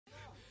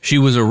She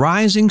was a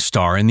rising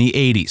star in the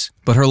 80s,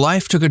 but her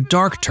life took a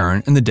dark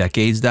turn in the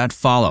decades that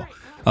follow.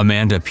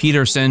 Amanda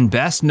Peterson,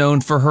 best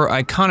known for her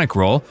iconic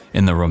role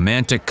in the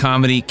romantic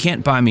comedy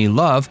Can't Buy Me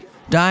Love,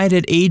 died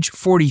at age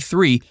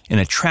 43 in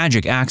a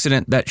tragic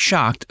accident that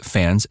shocked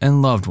fans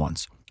and loved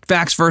ones.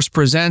 Facts First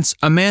presents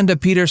Amanda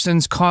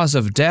Peterson's cause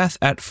of death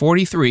at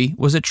 43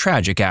 was a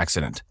tragic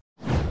accident.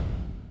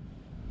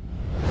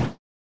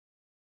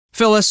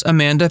 Phyllis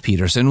Amanda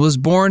Peterson was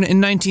born in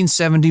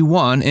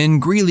 1971 in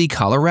Greeley,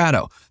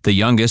 Colorado, the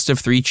youngest of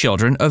 3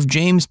 children of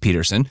James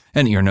Peterson,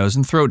 an ear, nose,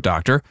 and throat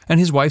doctor, and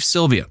his wife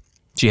Sylvia.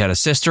 She had a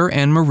sister,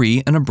 Anne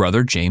Marie, and a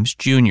brother, James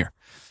Jr.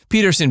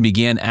 Peterson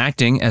began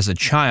acting as a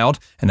child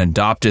and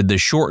adopted the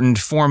shortened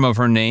form of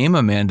her name,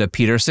 Amanda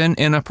Peterson,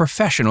 in a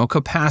professional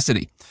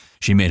capacity.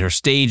 She made her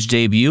stage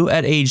debut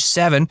at age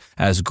 7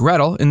 as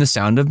Gretel in The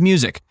Sound of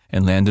Music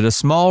and landed a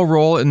small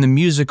role in the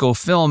musical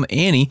film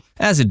Annie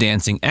as a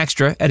dancing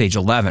extra at age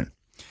 11.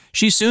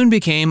 She soon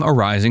became a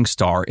rising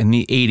star in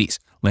the 80s,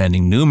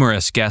 landing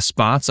numerous guest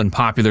spots on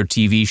popular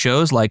TV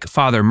shows like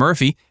Father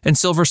Murphy and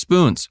Silver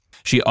Spoons.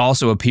 She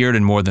also appeared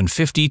in more than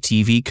 50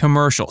 TV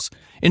commercials.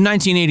 In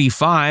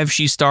 1985,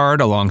 she starred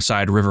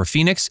alongside River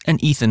Phoenix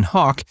and Ethan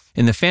Hawke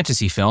in the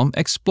fantasy film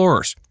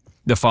Explorers.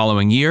 The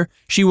following year,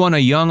 she won a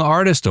Young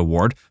Artist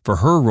Award for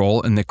her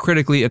role in the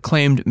critically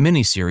acclaimed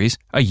miniseries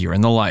A Year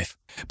in the Life.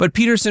 But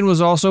Peterson was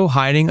also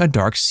hiding a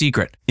dark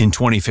secret. In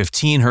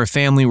 2015, her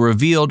family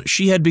revealed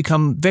she had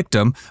become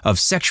victim of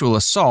sexual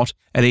assault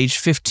at age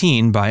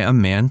 15 by a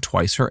man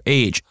twice her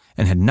age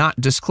and had not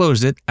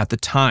disclosed it at the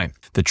time.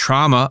 The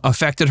trauma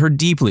affected her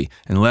deeply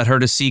and led her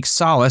to seek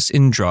solace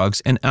in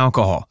drugs and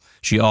alcohol.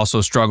 She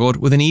also struggled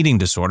with an eating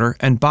disorder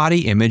and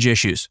body image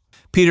issues.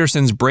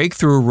 Peterson's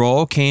breakthrough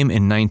role came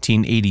in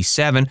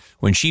 1987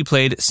 when she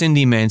played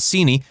Cindy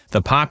Mancini,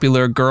 the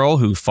popular girl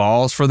who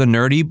falls for the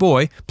nerdy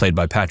boy, played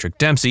by Patrick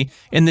Dempsey,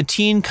 in the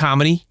teen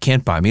comedy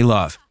Can't Buy Me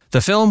Love.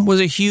 The film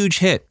was a huge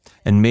hit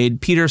and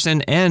made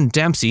Peterson and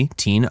Dempsey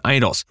teen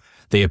idols.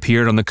 They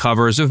appeared on the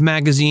covers of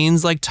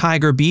magazines like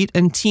Tiger Beat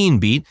and Teen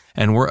Beat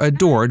and were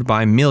adored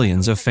by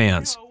millions of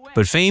fans.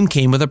 But fame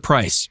came with a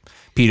price.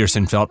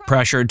 Peterson felt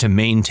pressured to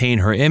maintain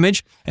her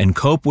image and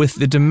cope with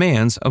the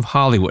demands of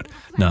Hollywood.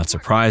 Not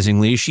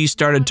surprisingly, she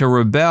started to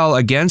rebel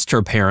against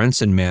her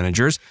parents and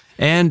managers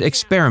and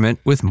experiment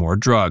with more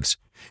drugs.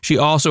 She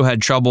also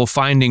had trouble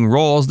finding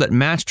roles that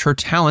matched her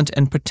talent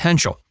and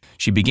potential.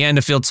 She began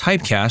to feel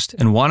typecast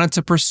and wanted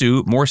to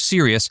pursue more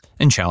serious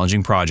and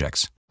challenging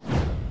projects.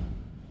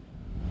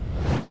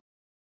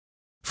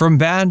 From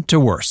bad to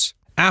worse.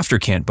 After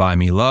Can't Buy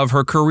Me Love,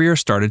 her career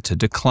started to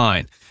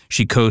decline.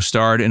 She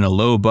co-starred in a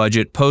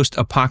low-budget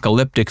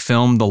post-apocalyptic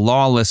film The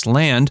Lawless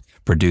Land,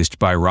 produced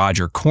by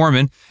Roger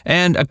Corman,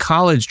 and a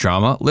college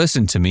drama,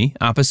 Listen to Me,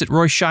 opposite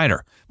Roy Scheider,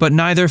 but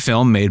neither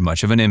film made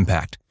much of an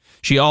impact.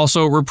 She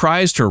also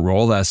reprised her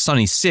role as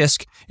Sonny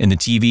Sisk in the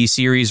TV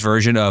series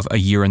version of A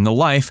Year in the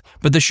Life,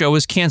 but the show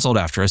was canceled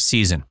after a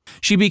season.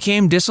 She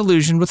became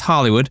disillusioned with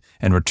Hollywood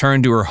and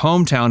returned to her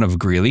hometown of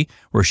Greeley,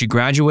 where she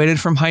graduated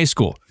from high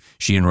school.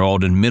 She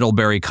enrolled in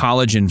Middlebury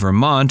College in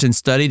Vermont and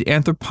studied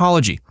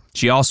anthropology.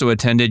 She also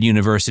attended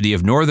University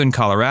of Northern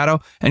Colorado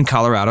and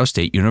Colorado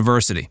State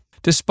University.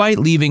 Despite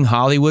leaving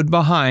Hollywood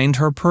behind,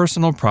 her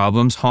personal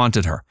problems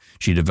haunted her.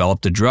 She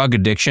developed a drug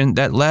addiction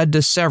that led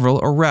to several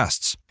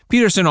arrests.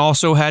 Peterson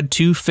also had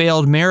 2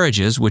 failed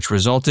marriages, which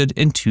resulted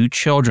in 2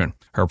 children.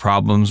 Her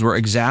problems were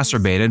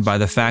exacerbated by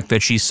the fact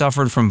that she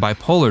suffered from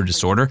bipolar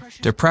disorder,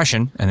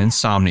 depression, and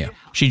insomnia.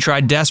 She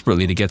tried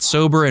desperately to get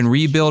sober and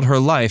rebuild her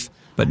life,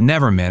 but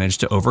never managed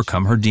to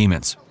overcome her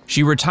demons.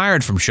 She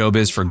retired from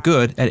showbiz for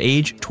good at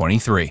age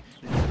 23.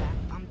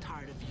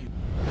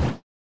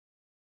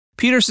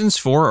 Peterson's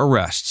 4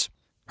 arrests.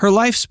 Her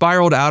life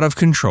spiraled out of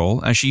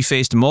control as she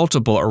faced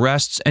multiple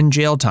arrests and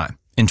jail time.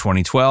 In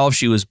 2012,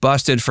 she was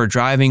busted for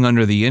driving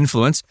under the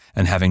influence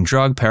and having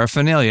drug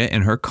paraphernalia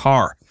in her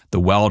car. The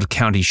Weld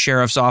County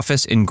Sheriff's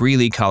Office in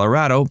Greeley,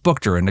 Colorado,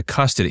 booked her into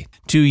custody.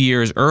 2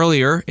 years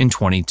earlier, in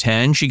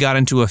 2010, she got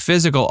into a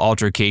physical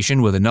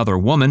altercation with another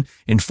woman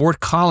in Fort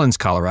Collins,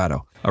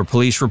 Colorado. A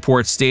police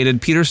report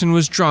stated Peterson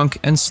was drunk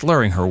and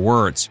slurring her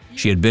words.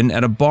 She had been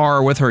at a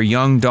bar with her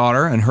young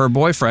daughter and her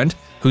boyfriend,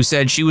 who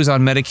said she was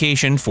on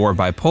medication for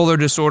bipolar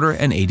disorder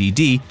and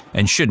ADD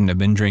and shouldn't have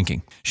been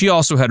drinking. She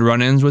also had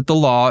run-ins with the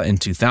law in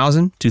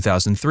 2000,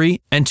 2003,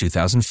 and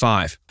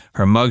 2005.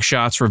 Her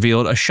mugshots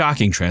revealed a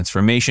shocking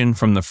transformation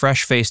from the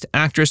fresh-faced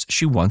actress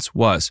she once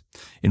was.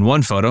 In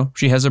one photo,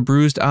 she has a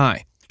bruised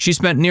eye. She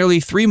spent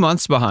nearly 3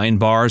 months behind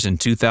bars in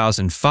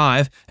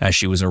 2005 as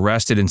she was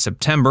arrested in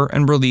September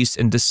and released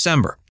in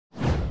December.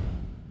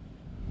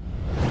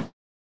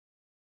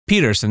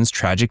 Peterson's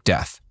tragic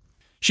death.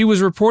 She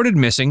was reported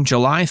missing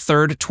July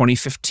 3,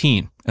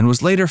 2015, and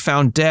was later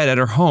found dead at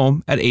her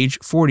home at age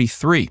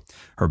 43.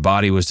 Her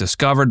body was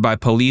discovered by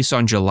police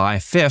on July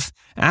 5th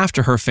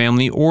after her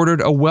family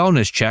ordered a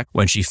wellness check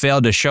when she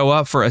failed to show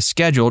up for a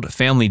scheduled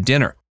family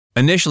dinner.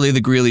 Initially,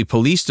 the Greeley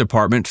Police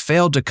Department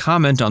failed to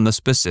comment on the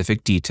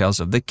specific details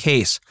of the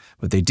case,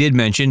 but they did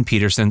mention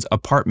Peterson's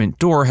apartment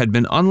door had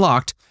been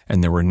unlocked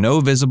and there were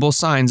no visible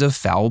signs of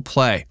foul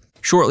play.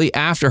 Shortly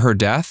after her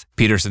death,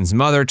 Peterson's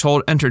mother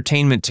told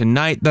Entertainment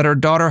Tonight that her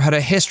daughter had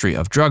a history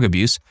of drug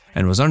abuse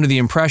and was under the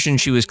impression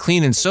she was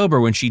clean and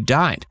sober when she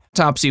died.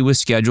 Autopsy was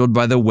scheduled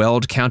by the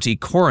Weld County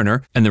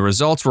coroner, and the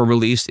results were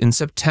released in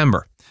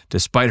September.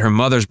 Despite her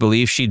mother's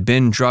belief she'd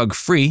been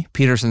drug-free,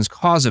 Peterson's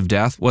cause of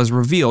death was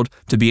revealed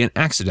to be an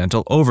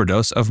accidental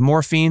overdose of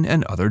morphine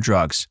and other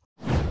drugs.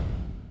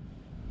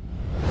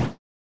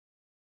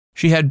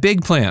 She had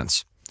big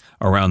plans.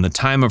 Around the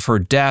time of her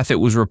death,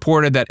 it was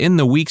reported that in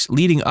the weeks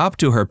leading up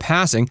to her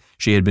passing,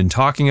 she had been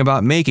talking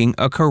about making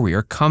a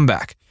career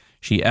comeback.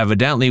 She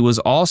evidently was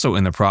also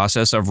in the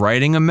process of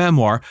writing a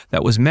memoir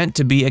that was meant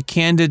to be a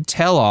candid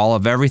tell-all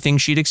of everything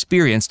she'd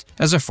experienced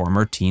as a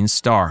former teen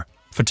star.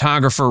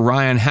 Photographer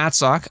Ryan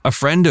Hatsock, a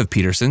friend of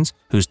Peterson's,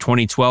 whose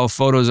 2012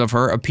 photos of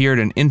her appeared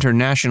in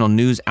international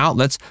news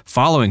outlets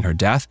following her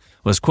death,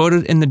 was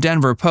quoted in the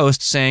Denver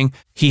Post saying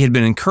he had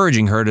been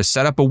encouraging her to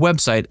set up a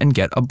website and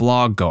get a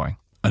blog going.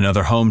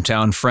 Another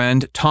hometown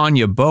friend,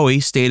 Tanya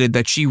Bowie, stated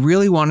that she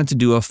really wanted to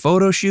do a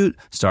photo shoot,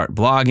 start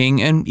blogging,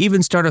 and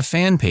even start a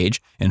fan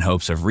page in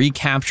hopes of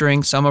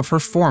recapturing some of her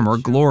former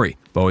glory.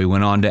 Bowie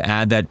went on to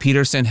add that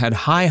Peterson had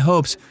high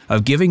hopes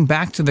of giving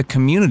back to the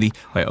community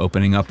by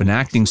opening up an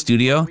acting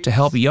studio to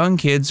help young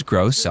kids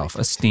grow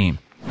self-esteem.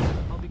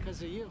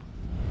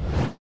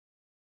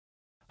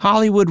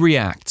 Hollywood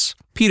reacts.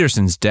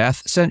 Peterson's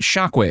death sent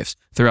shockwaves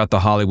throughout the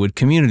Hollywood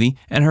community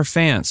and her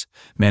fans.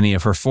 Many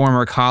of her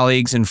former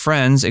colleagues and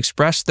friends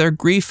expressed their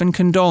grief and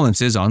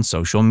condolences on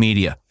social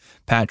media.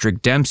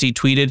 Patrick Dempsey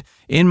tweeted,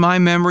 "In my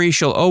memory,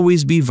 she'll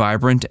always be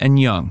vibrant and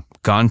young.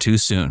 Gone too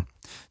soon."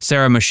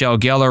 Sarah Michelle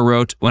Gellar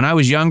wrote, "When I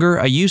was younger,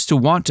 I used to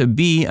want to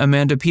be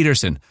Amanda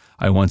Peterson.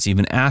 I once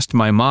even asked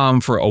my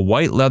mom for a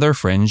white leather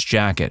fringe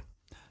jacket."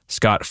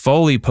 Scott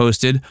Foley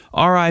posted,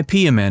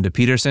 "R.I.P. Amanda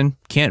Peterson.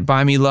 Can't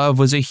Buy Me Love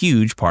was a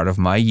huge part of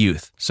my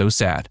youth. So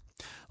sad."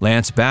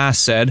 Lance Bass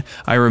said,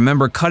 "I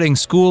remember cutting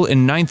school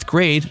in 9th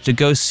grade to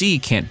go see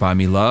Can't Buy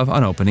Me Love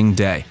on opening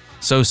day.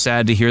 So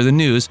sad to hear the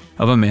news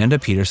of Amanda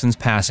Peterson's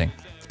passing."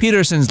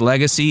 Peterson's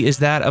legacy is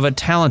that of a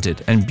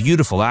talented and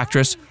beautiful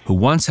actress who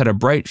once had a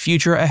bright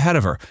future ahead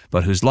of her,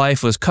 but whose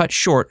life was cut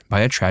short by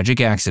a tragic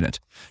accident.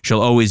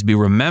 She'll always be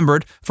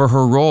remembered for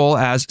her role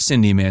as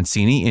Cindy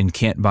Mancini in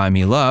Can't Buy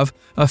Me Love,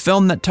 a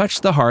film that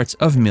touched the hearts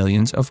of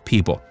millions of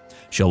people.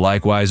 She'll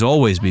likewise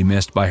always be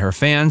missed by her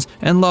fans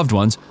and loved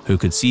ones who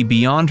could see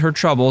beyond her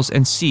troubles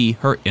and see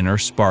her inner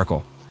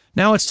sparkle.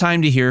 Now it's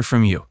time to hear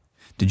from you.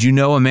 Did you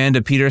know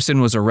Amanda Peterson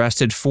was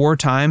arrested 4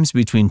 times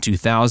between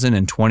 2000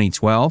 and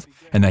 2012,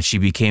 and that she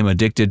became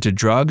addicted to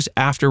drugs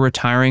after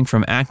retiring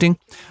from acting?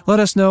 Let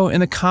us know in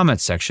the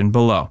comments section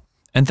below.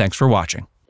 And thanks for watching.